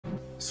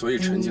所以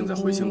陈静在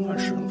回请款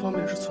使用方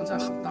面是存在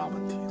很大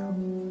问题的。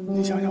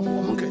你想想，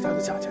我们给他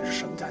的价钱是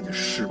什么价钱？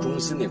市中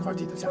心那块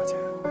地的价钱，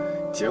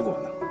结果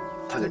呢，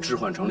他给置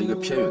换成了一个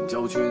偏远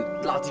郊区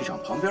垃圾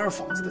场旁边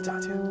房子的价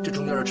钱，这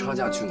中间的差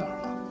价去哪儿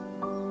了？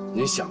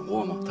您想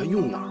过吗？他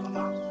用哪儿了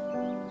吗？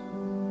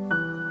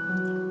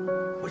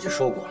我就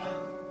说过了，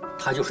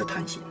他就是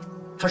贪心，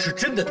他是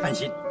真的贪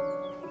心。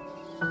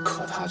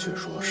可他却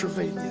说是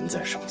为您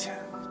在省钱，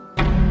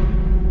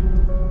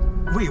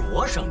为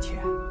我省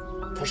钱。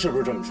他是不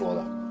是这么说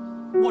的？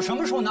我什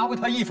么时候拿过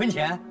他1分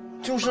钱？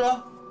就是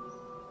啊。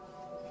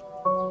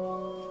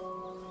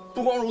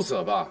不光如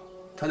此吧，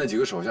他那几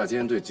个手下今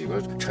天对几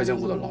个拆迁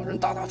户的老人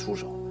大打出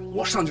手，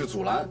我上去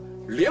阻拦，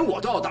连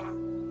我都要打。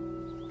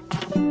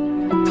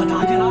他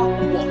打你了？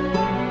我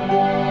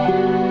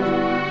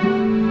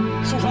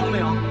受伤了没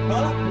有？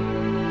啊？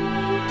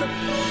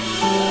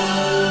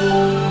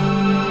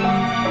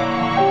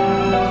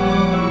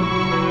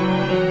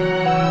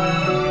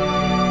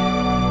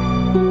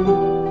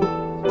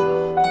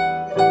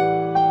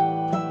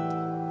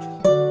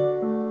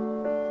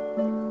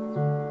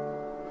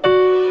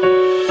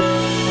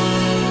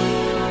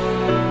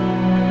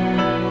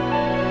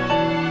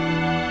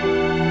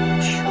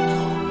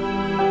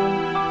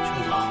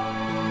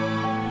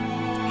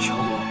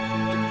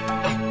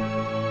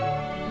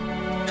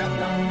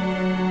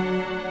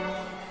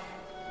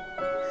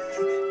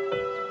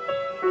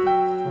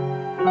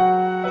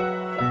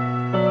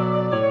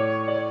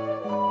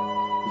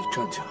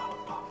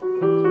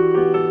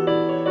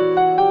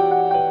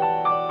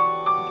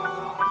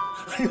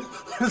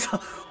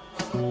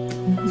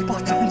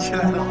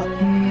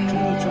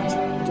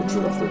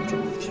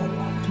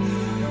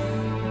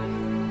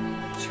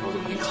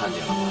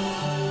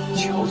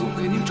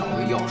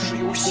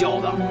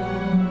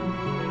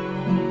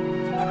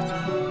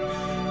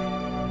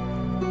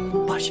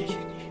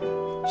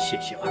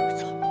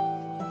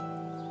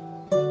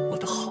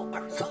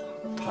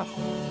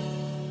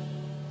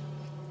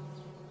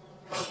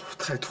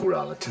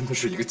真的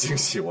是一个惊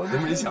喜，我都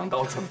没想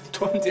到，怎么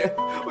突然间，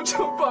我真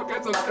不知道该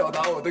怎么表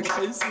达我的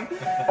开心。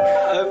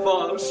太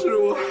棒了，是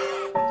我，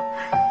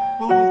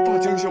多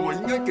惊喜！我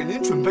应该给您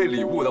准备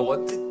礼物的，我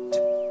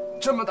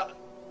这么大。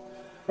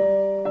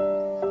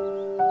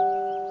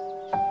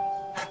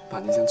爸，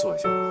您先坐一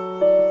下，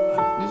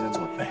您先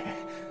坐。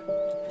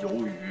由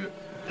于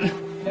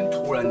您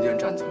突然间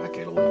站起来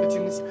给了我一个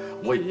惊喜，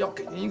我也要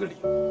给您一个礼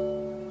物。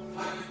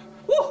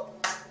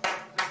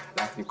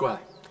来，你过来，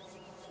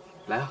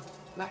来啊！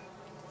来，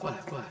过来，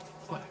过来，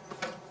过来！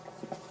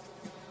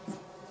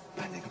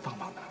把那个棒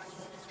棒拿来。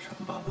什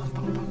么棒棒？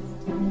棒棒？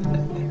哪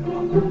个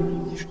棒棒？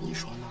你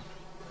说呢？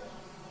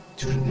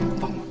就是那个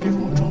棒棒，别跟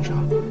我装傻。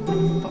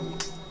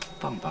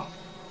棒棒，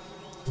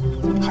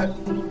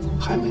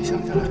还没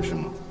想起来是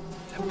吗？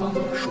那棒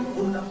棒是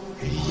我的。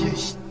哎呀，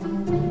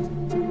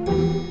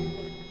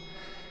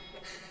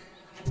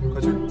快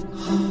去！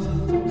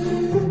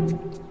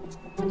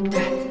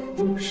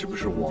是不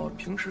是我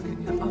平时给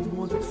您按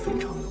摩的非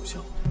常有效？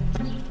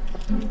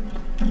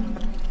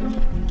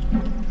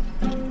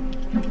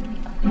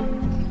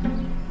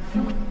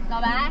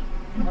老白，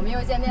我们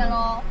又见面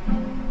喽。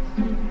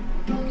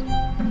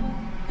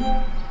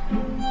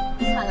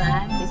看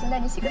来得先带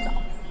你洗个澡，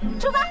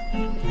出发。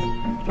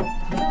噔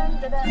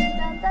噔噔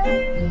噔噔。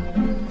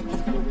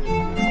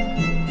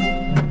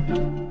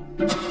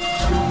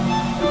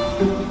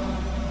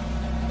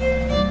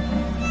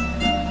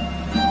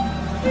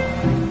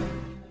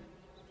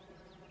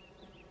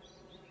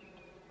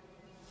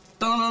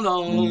噔噔噔。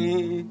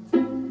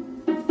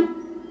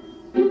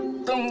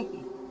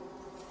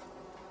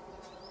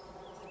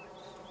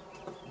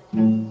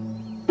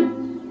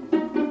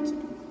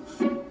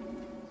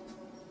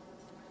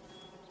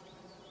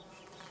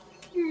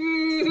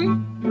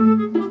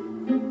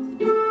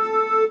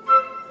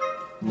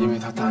因为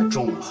它太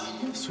重了，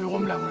所以我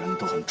们两个人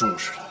都很重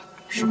视它，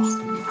是吧？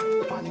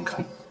爸，您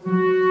看，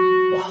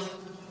哇，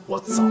我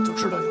早就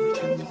知道有一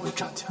天您会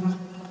站起来，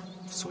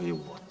所以我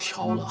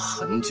挑了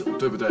很久，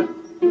对不对？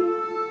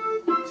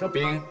小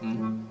兵，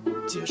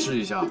解释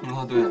一下。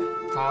啊，对，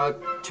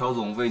乔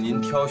总为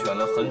您挑选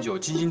了很久，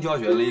精心挑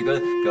选了一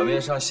根表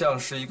面上像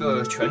是一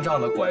个权杖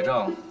的拐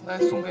杖来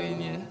送给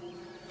您。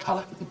好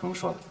了，你不用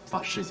说了，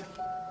爸试一下，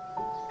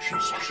试一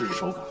下，试试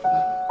手感。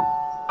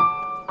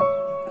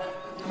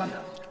慢点。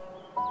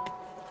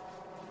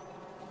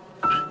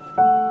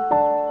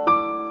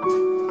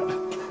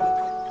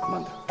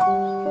慢点。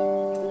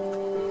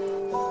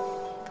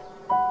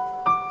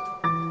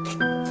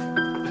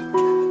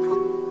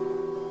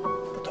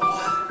不动啊，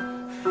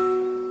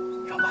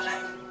让爸来。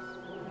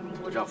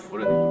我这样扶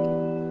着你。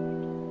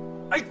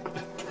哎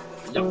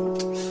呀，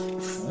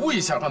扶一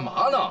下干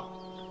嘛呢？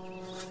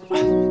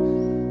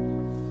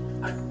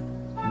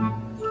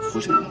扶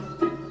谁呢？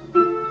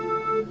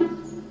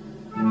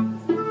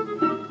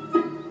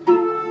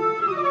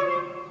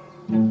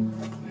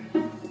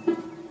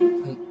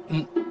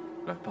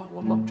来，爸，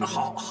我帮这。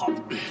好，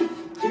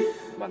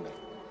慢点，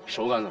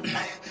手感怎么样？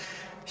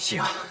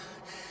行。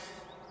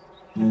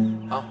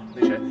好，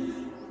那谁，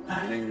你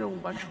那个任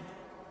务完成了。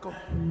Go.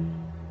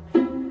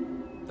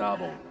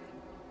 Double.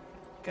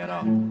 Get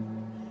up.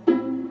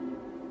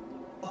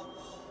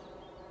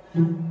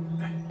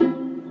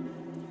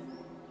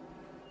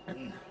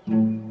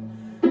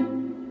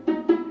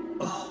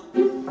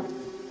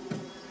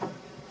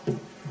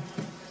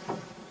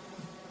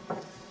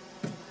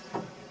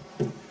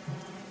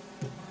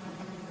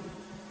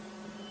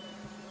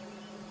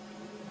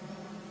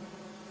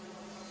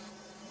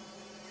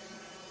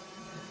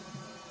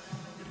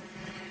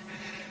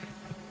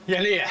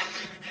 艳丽，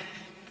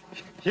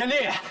艳丽，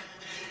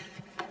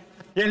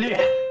艳丽，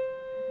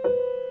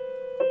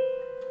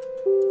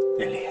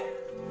艳丽，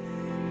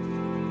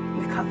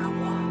你看看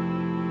我，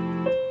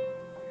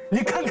你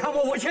看看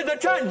我，我现在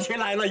站起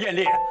来了，艳丽，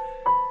你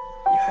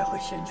还会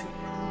嫌弃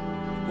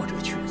我这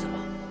个裙子吗？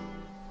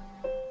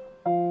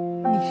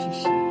你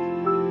是谁？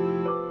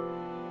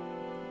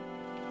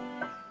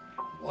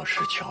我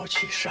是乔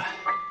其山，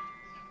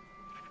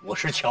我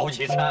是乔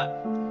其山。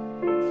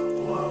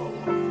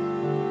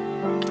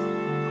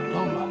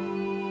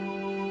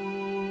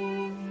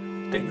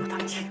对牛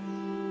弹琴，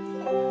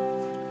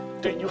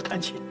对牛弹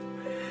琴。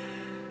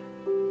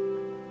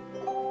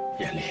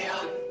艳丽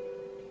啊，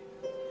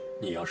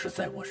你要是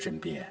在我身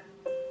边，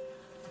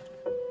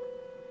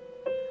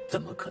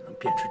怎么可能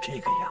变成这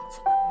个样子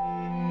呢？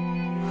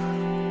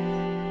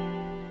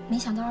没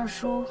想到二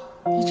叔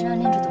一直暗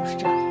恋着董事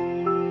长。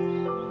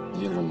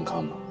你也这么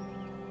看吗？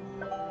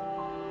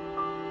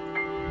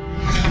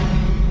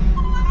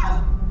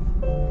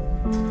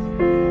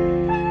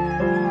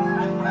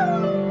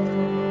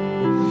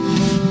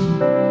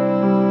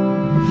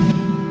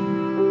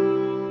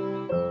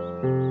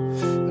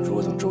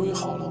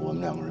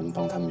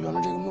帮他们圆了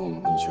这个梦，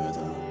你觉得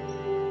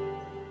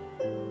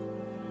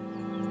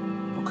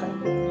OK？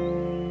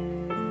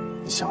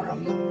 你想什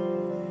么呢，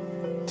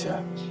姐？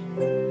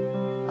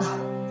啊，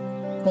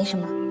没什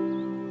么。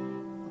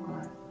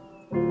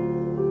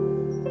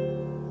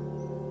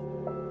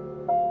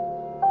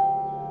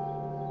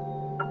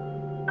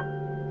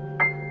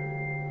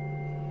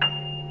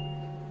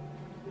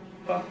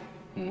爸，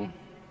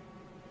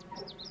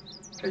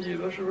这椅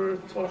子是不是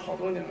坐了好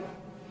多年了？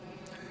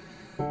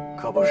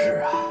可不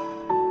是啊。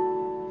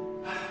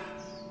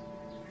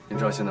您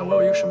知道现在我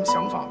有一个什么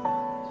想法吗？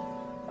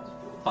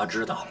爸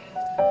知道，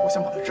我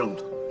想把它扔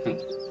了。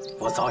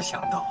我早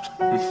想到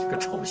了，个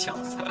臭小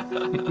子。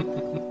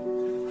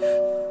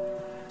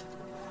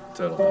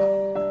对了，爸，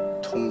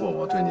通过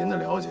我对您的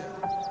了解，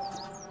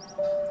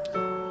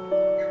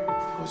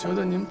我觉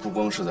得您不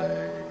光是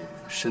在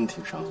身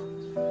体上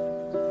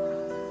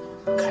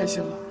开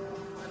心了，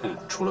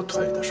除了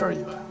腿的事儿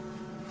以外，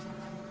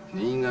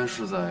您应该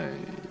是在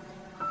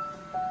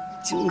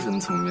精神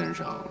层面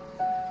上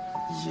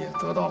也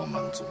得到了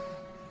满足，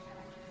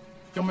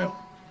有没有？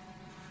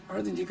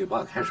儿子，你给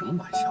爸开什么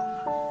玩笑呢？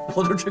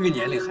我都这个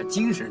年龄还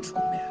精神层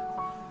面。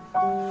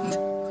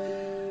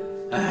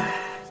哎，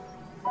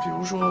比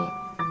如说，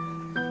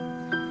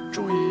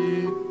周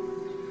姨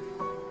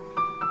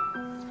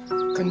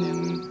跟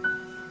您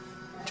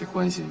这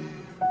关系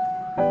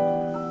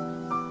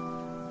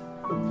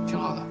挺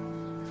好的。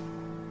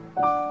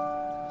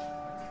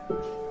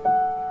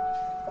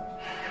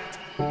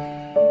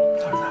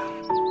儿子，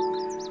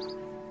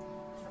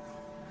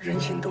人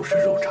心都是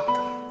肉长的。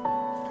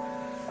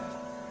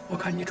我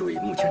看你周姨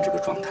目前这个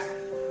状态，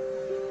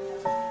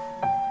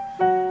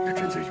也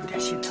真是有点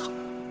心疼。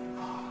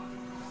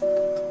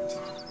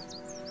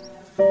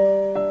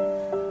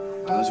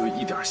难道就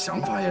一点想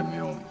法也没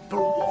有？不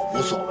是我无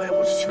所谓，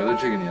我就觉得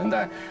这个年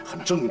代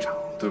很正常，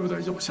对不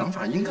对？有想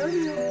法应该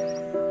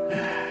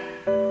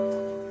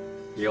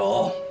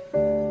有，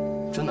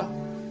真的，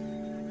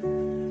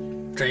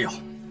真有。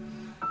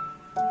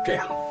这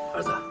样，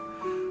儿子，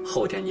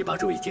后天你把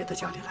周姨接到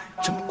家里来。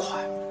这么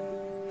快？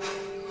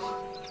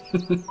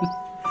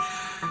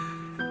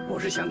我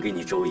是想给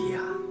你周姨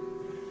啊，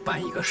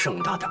办一个盛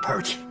大的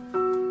party。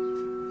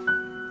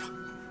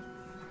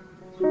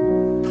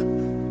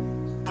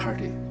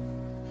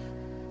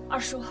二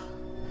叔，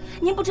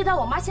您不知道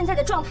我妈现在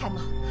的状态吗？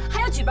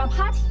还要举办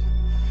party，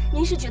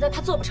 您是觉得她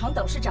做不成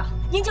董事长，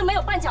您就没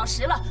有绊脚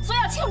石了，所以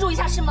要庆祝一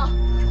下是吗？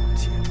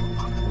姐，我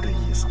爸不这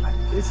意思，来，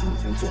别急，你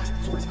先坐下，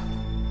坐下。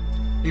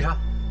丽莎，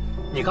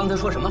你刚才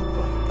说什么？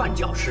绊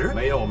脚石？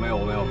没说。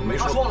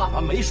他说了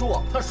啊，没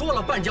说。他说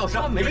了绊脚石，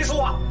没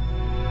说啊。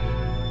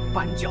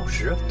绊脚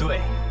石，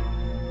对，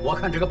我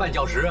看这个绊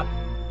脚石，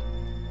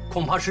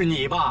恐怕是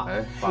你吧？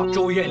哎，爸，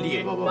周艳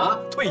丽啊，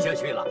退下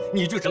去了，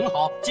你就正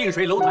好近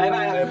水楼台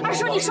呗。二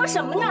叔，你说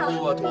什么呢？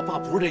我爸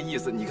不是这意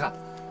思，你看，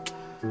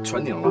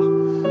全拧了。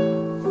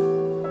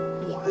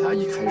我呀，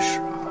一开始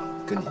啊，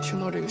跟你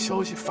听到这个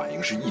消息反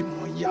应是一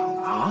模一样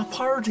的啊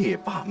 ，party，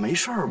 爸没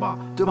事儿吧？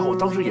对吧？我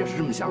当时也是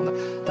这么想的，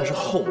但是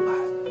后来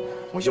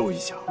我又一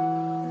想，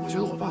我觉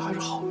得我爸还是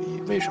好意，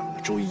为什么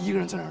呢？周一个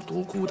人在那儿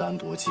多孤单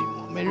多寂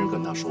寞，没人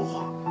跟他说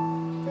话。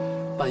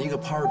办一个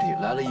party，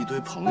 来了一堆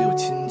朋友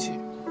亲戚。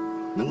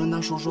能跟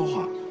他说说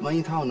话，万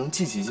一他要能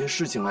记起一些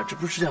事情来，这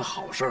不是件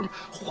好事吗？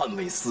换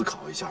位思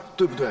考一下，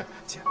对不对？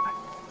姐，来，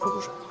喝口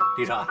水。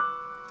丽莎，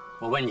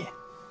我问你，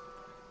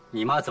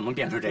你妈怎么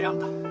变成这样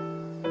的？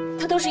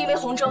他都是因为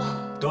洪州。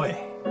对，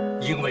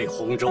因为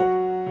洪州，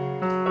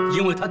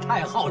因为她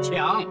太好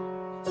强，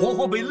活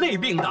活被累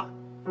病的。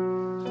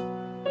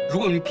如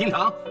果你平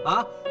常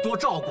多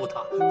照顾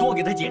她，多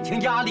给她减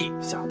轻压力，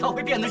她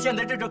会变得现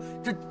在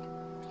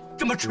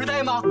这么痴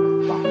呆吗？爸，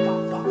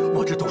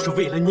我这都是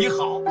为了你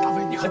好。大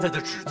卫，你还在这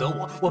指责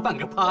我？我办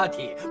个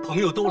party， 朋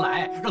友都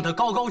来，让她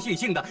高高兴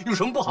兴的，有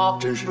什么不好？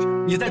真是这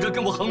样。你在这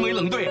跟我横眉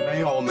冷对，没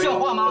有，像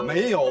话吗？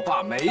没有，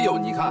爸，没有。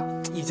你看，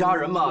一家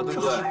人嘛，对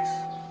不对？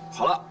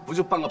好了，不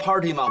就办个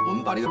party 吗？我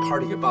们把这个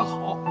party 给办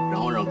好，然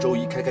后让周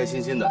一开开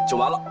心心的就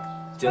完了，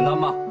简单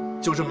吗？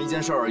就这么一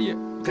件事而已。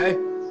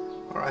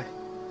OK，all right。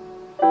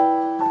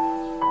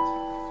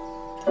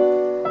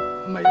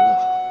没了。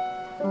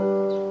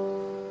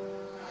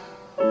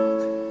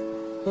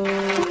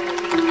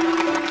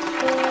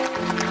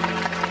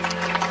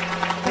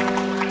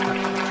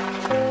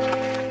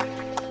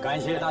感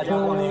谢大家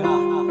光临啊！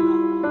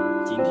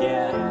今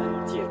天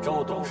借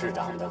周董事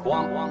长的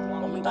光，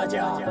我们大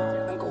家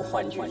能够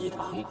欢聚一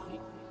堂。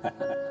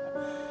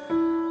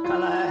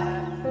看来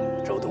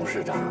周董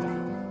事长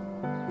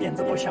面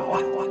子不小啊！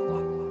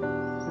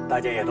大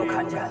家也都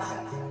看见了，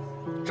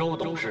周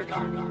董事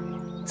长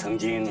曾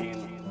经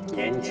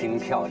年轻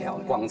漂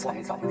亮、光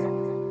彩照人，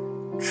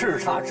叱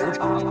咤职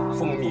场，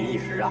风靡一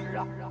时啊。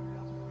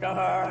然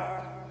而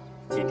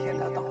今天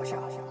他倒下，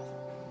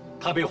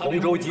他被洪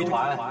州集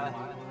团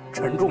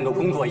沉重的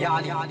工作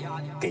压力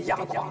给压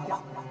垮了，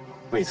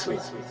为此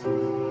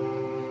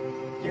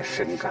也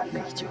深感内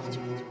疚。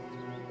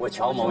我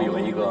乔某有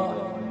一个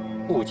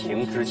不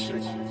情之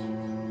请，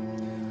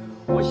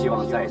我希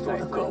望在座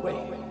的各位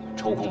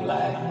抽空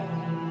来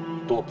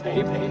多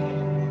陪陪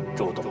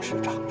周董事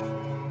长，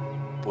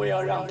不要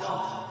让他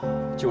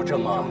就这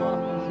么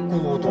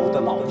孤独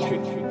的老去。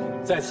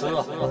在此，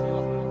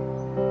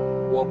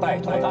我拜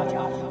托大家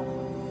了，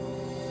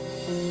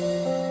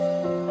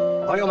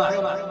朋友们。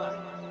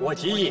我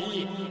提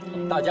议，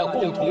大家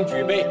共同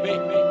举杯，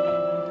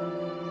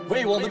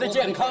为我们的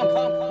健康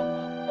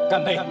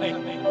干杯！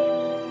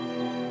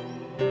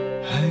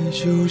爱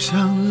就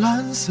像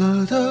蓝色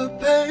的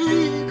贝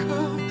壳，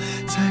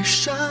在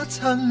沙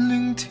滩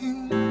聆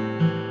听。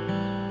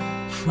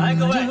来，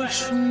各位，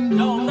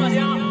让我们大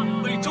家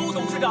为周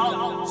董事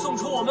长送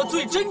出我们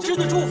最真挚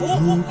的祝福。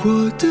路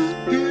过的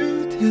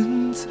雨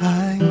点在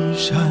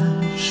闪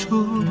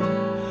烁，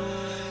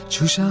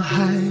就像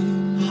海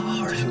好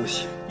好休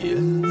息，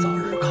早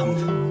日康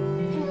复。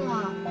天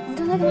啊，你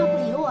刚才干嘛不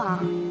理我啊？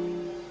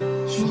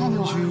谁看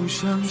着我？就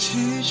像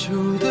气球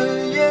的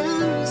颜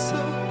色，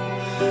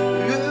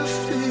越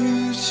费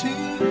劲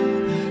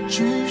追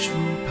逐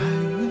白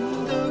云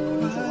的快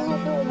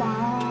乐。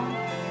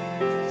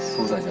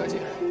苏三小姐，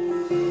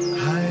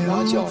还妈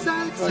叫在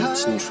你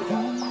亲属吧。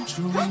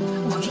哎，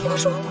我没跟他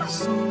说话。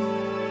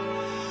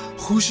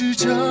忽视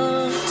着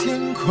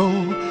天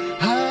空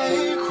海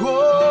阔。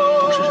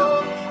董事长，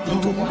您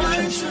多保重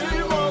身体。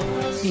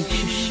你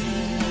是谁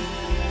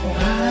？I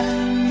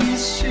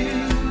miss you,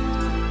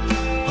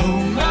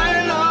 oh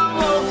my love,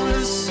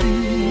 wanna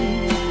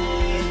see,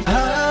 I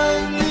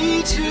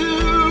need you。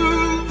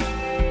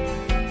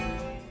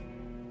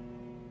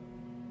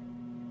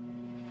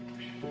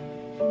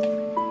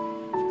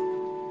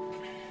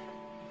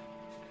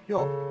哟，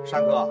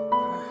山哥，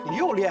你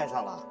又练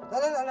上了！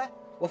来，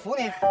我扶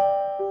你。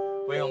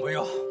不用，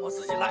我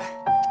自己来。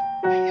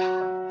哎呀，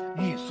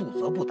欲速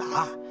则不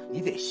达，你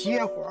得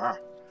歇会儿。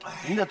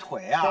您的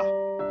腿啊，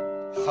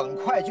很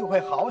快就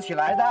会好起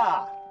来的。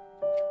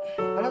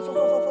来，坐。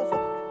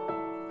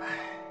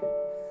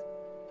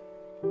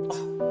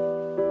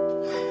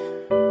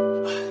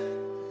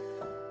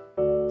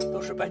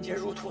都是半截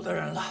入土的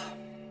人了，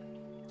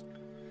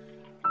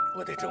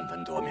我得争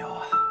分夺秒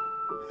啊！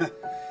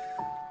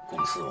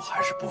公司我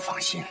还是不放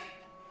心。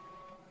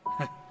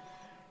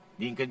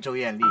您跟周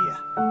艳丽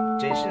呀，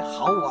真是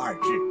毫无二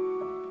致，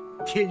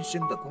天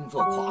生的工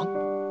作狂。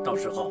到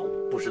时候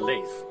不是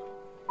累死，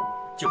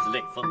就是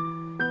累疯。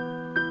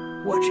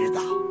我知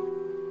道，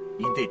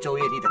您对周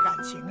艳丽的感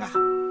情啊，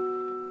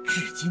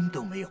至今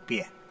都没有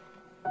变。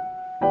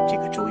这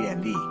个周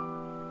艳丽，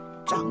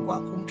掌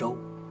管洪州，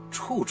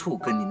处处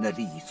跟您的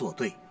利益作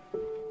对。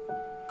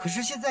可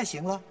是现在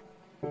行了，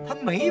她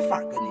没法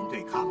跟您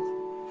对抗了，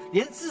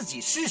连自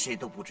己是谁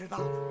都不知道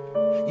了。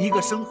一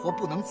个生活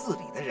不能自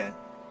理的人，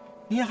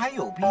您还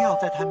有必要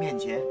在她面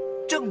前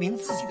证明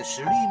自己的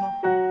实力吗？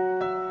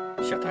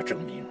向她证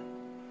明，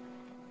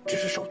只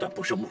是手段，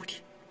不是目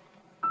的。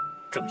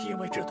正因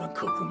为这段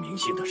刻骨铭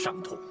心的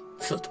伤痛，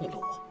刺痛了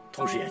我，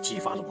同时也激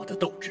发了我的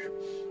斗志。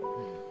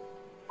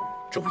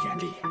周艳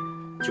丽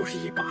就是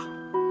一把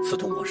刺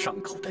痛我伤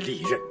口的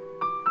利刃，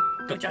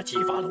更加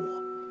激发了我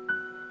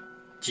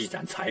积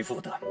攒财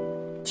富的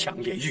强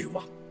烈欲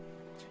望。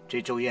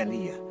这周艳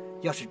丽啊，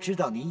要是知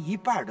道您一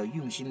半的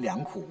用心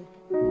良苦，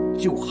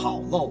就好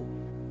喽。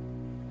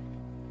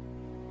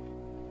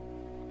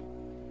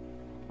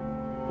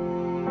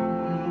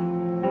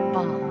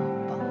爸爸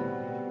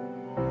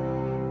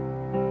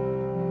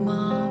妈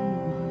妈，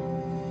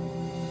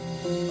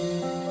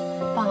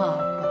爸爸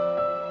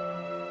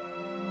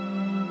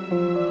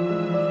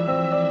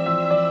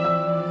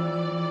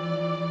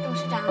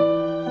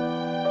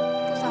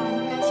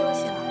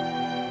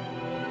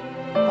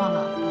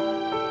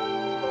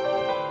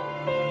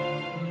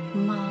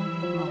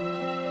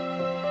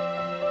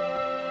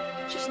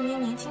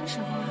年轻时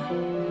候啊。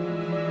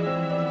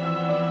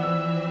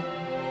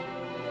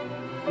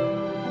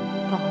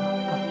爸爸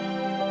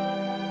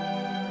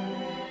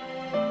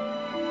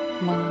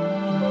妈妈。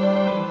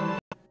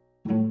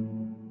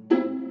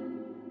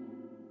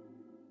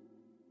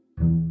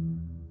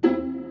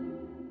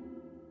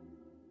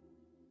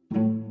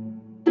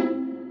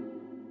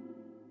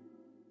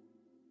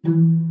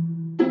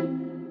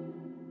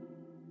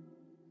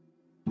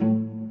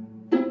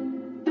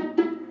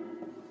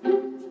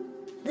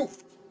 哟，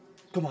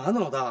干嘛呢，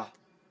老大？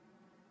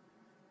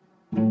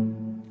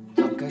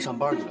咱们该上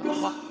班去了，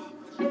好吧？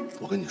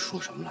我跟你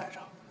说什么来着？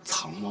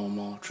藏猫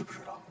猫，知不知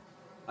道？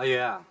阿姨，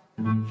哎，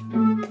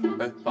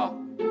爸，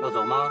要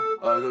走吗？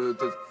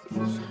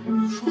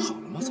说好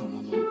了吗？藏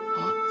猫猫啊，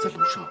在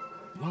楼上，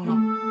你忘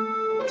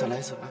了？再来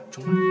一次，来，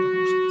重来。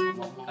藏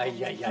猫猫。哎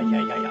呀，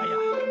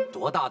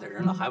多大的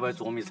人了，还玩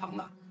捉迷藏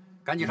呢？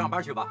赶紧上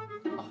班去吧。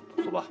啊，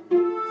走吧。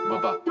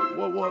爸，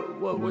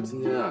我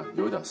今天啊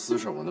有点私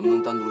事，我能不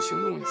能单独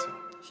行动一次？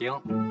行，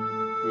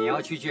你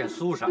要去见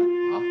苏珊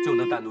啊，就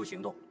能单独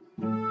行动。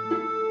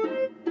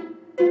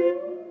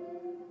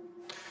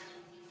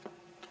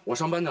我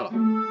上班去了，啊，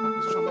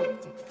我去上班了，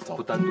走，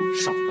不单独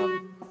上班。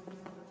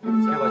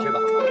去吧。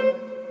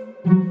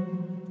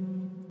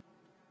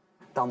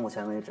到目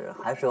前为止，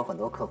还是有很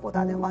多客户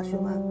打电话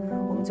询问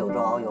我们九州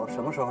遨游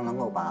什么时候能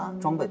够把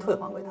装备退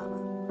还给他们，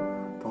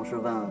同时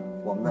问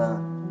我们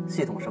的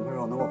系统什么时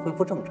候能够恢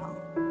复正常。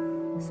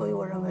所以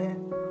我认为，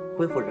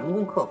恢复人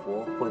工客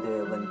服会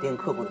对稳定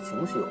客户的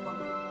情绪有帮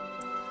助。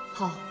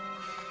好，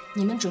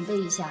你们准备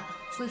一下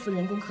恢复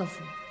人工客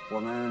服。我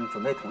们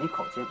准备统一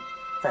口径，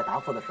在答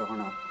复的时候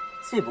呢，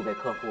既不给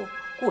客户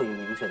过于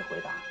明确的回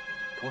答，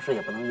同时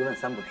也不能一问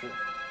三不知。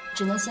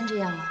只能先这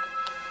样了。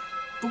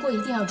不过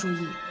一定要注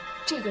意，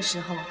这个时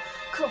候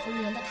客服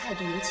人员的态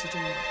度尤其重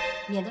要，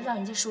免得让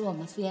人家说我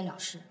们敷衍了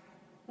事。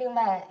另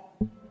外，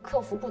客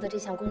服部的这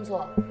项工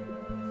作，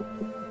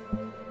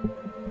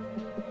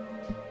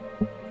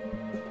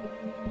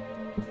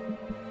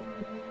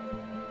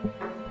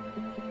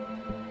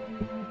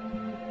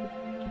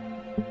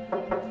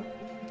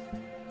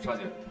沙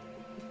姐。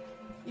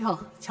哟，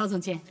乔总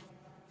监，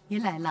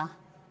您来了。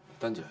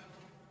丹姐，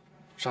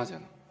沙姐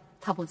呢？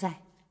她不在，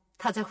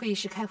她在会议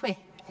室开会。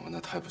哦，那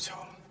太不巧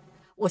了。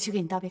我去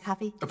给你倒杯咖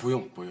啡。哎，不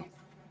用，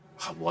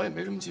我也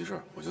没什么急事，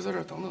我就在这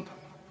儿等等他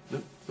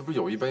们。那不是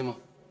有一杯吗？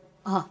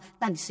哦，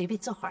那你随便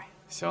坐会儿。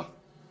行。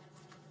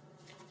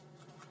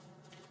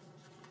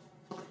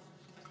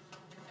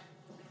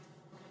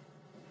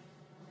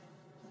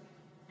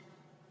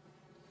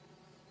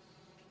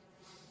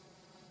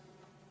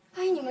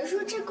哎，你们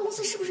说这公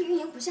司是不是运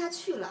营不下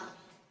去了？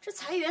这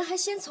裁员还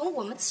先从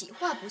我们企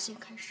划部先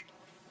开始。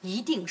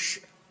一定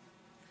是，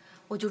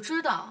我就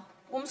知道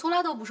我们从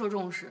来都不受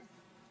重视，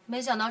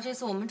没想到这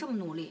次我们这么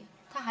努力，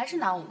他还是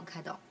拿我们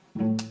开刀。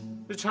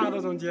查德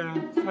总监，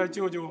快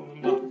救救我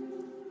们吧！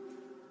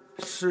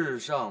世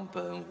上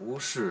本无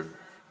事，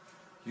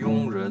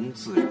庸人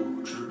自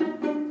有之。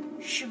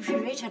是不是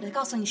Richard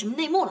告诉你什么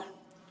内幕了？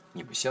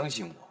你不相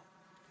信我？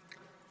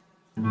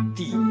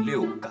第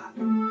六感。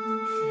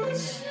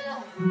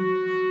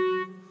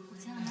我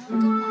前两天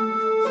刚买了一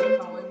双西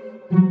装。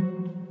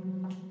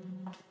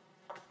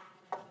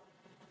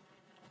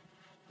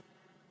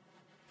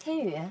天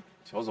宇，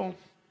乔总，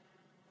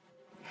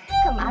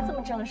干嘛这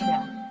么正式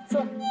啊？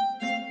坐。你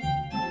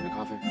的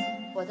咖啡。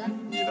我的。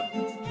你的。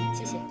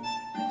谢谢。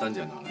丹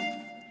姐拿来的。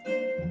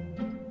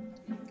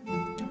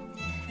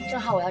正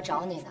好我要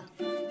找你呢。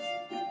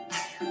哎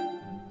呀，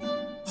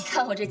你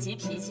看我这急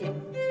脾气，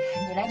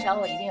你来找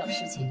我一定有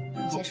事情。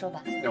你先说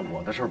吧。那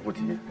我的事儿不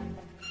急。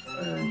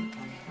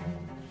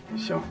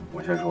行，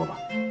我先说吧。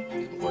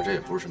我这也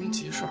不是什么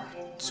急事儿，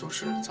就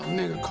是咱们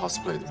那个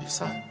cosplay 的比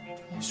赛，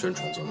宣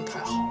传做得太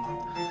好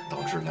了，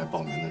导致来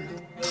报名的人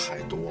太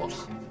多了，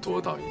多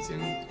到已经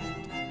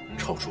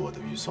超出我的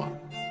预算了。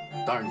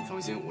当然你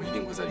放心，我一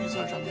定会在预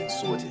算上面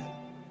缩减，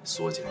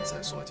缩减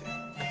再缩减。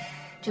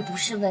这不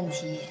是问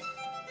题，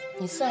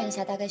你算一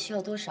下大概需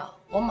要多少，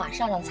我马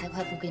上让财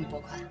会部给你拨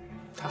款。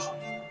太好了，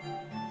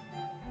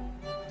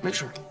没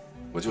事的，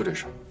我就这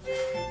事儿。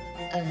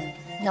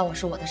那我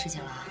说我的事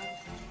情了啊，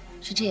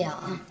是这样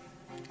啊，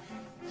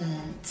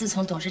自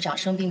从董事长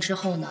生病之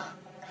后呢，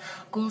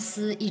公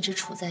司一直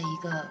处在一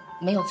个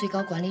没有最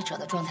高管理者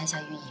的状态下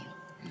运营，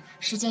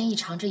时间一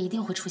长，这一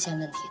定会出现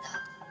问题的。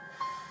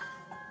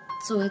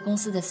作为公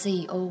司的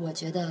CEO， 我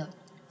觉得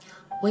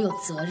我有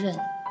责任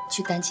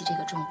去担起这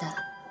个重担。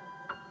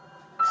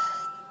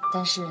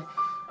但是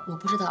我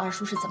不知道二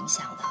叔是怎么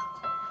想的，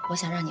我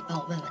想让你帮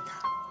我问问他。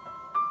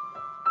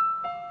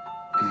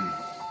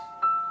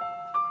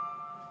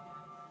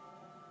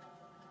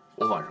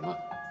我晚什么？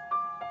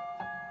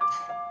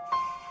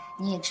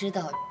你也知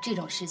道这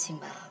种事情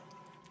吧，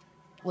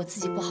我自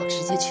己不好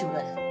直接去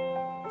问。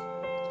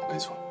没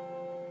错，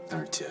但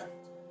是姐，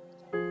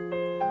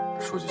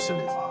说句心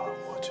里话，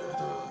我觉得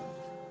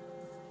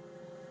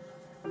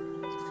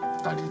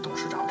代理董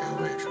事长这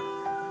个位置，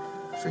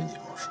非你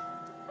莫属。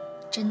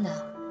真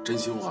的？真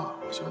心话，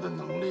我觉得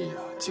能力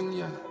啊、经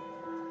验，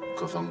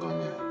各方各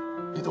面，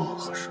你都很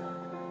合适。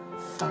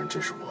当然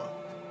这是我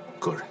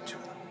个人觉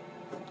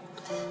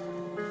得。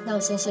那我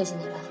先谢谢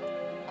你了。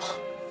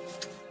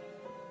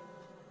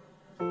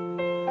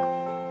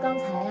刚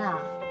才啊，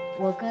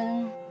我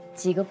跟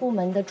几个部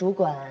门的主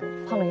管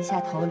碰了一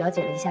下头，了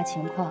解了一下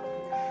情况。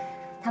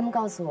他们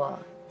告诉我，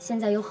现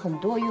在有很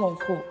多用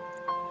户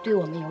对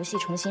我们游戏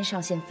重新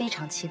上线非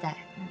常期待。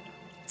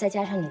再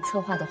加上你策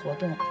划的活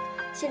动，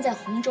现在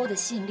洪州的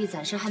吸引力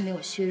暂时还没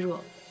有削弱，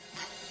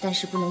但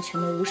是不能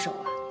群龙无首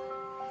啊。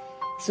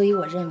所以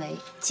我认为，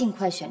尽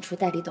快选出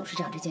代理董事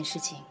长这件事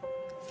情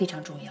非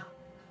常重要。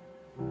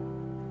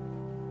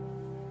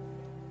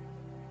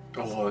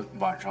我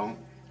晚上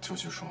就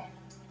去说。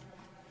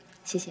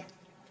谢谢。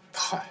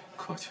太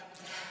客气了。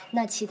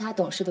那其他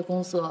董事的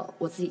工作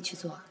我自己去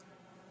做。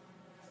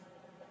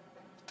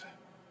对。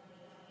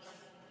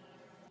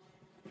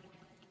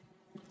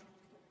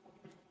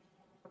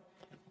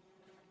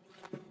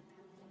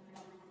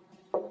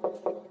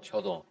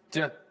乔总，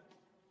见。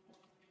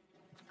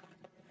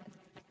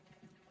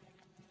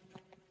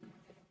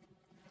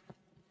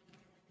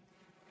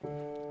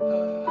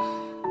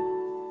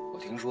我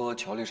听说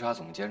乔丽莎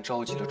总监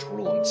召集了除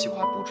了我们企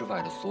划部之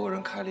外的所有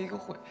人开了一个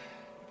会，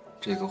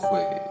这个会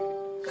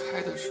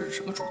开的是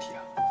什么主题啊？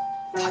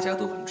大家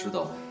都很知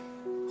道，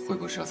会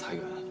不会是要裁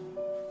员啊？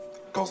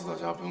告诉大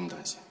家不用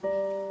担心，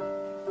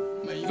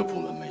每一个部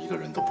门每一个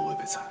人都不会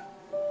被裁。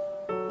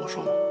我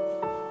说的，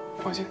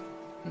放心。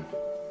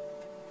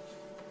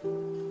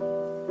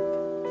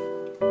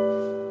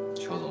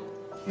乔总，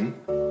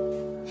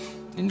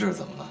您这是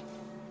怎么了？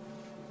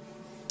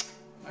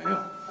没有，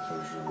就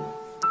是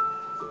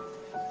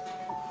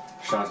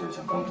莎姐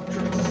想帮董事。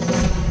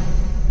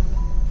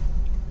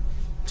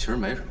其实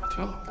没什么，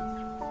挺好的，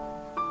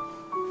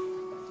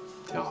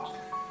挺好。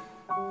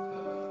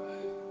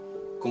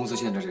公司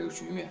现在这个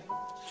局面，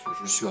确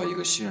实需要一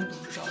个新任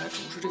董事长来主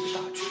持这个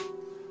大局。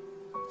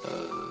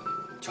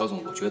乔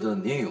总，我觉得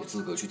您也有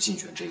资格去竞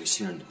选这个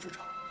新任董事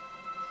长。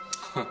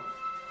哼，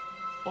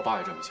我爸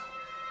也这么想，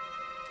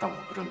但我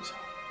不这么想，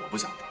我不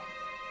想当。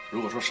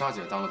如果说莎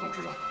姐当了董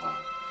事长的话，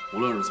无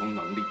论是从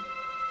能力、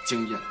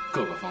经验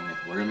各个方面，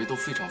我认为都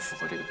非常符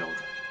合这个标准。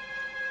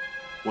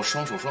我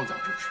双手双脚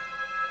支持，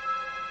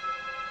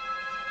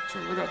就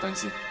是有点担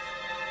心。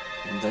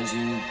您担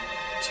心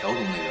乔总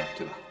那边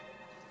对吧？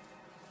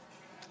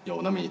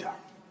有那么一点。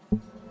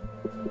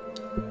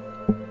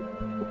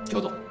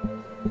乔总，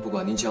不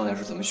管您将来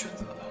是怎么选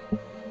择的，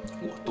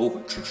我都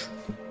会支持。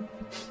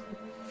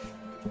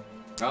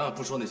啊，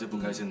不说那些不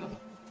开心的了，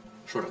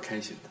说点开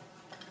心的，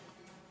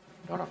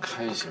聊点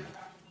开心的。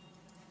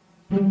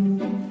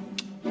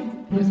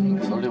你怎么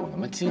每次都离我那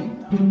么近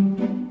呢？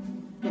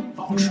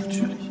保持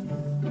距离。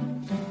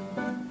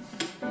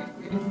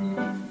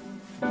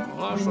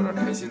好了，说点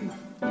开心的。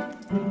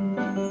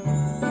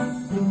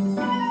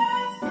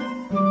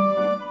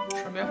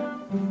什么呀？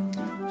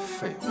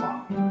废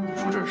话，你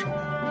说这是什么呀？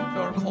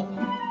钥匙扣。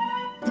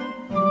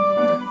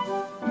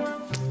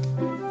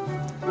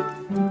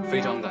非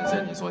常感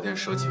谢你昨天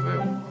舍己为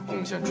我，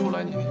贡献出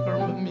来你那根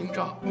文明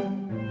账，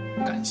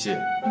感谢。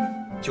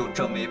就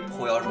这么一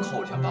破钥匙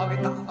扣，想把我给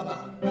打发了？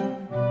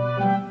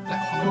来，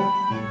朋友，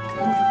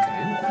给我就给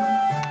我。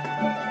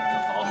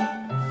好，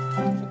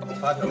我把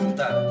发票给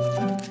带来。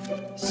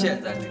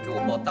现在得给我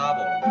报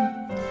double 了吗？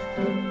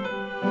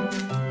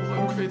不会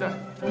亏待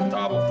你的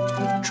double、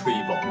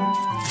triple、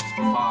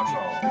发票。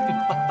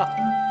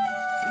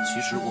其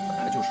实我本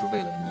来就是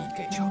为了你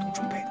给乔东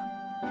准备的。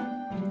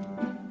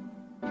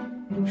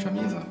什么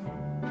意思？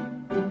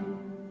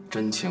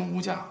真情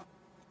无价。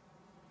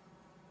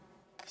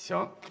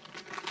行，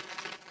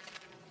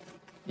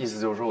意思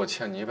就是说我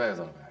欠你一辈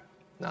子了呗？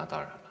那当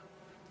然了，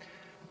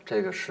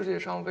这个世界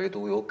上唯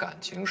独有感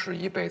情是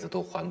一辈子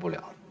都还不了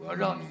的。我要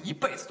让你一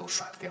辈子都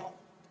甩不掉。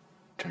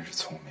真是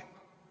聪明啊，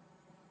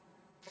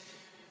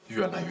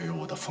越来越有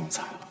我的风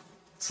采了。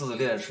自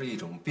恋是一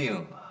种病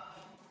啊。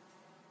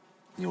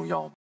你有药吗？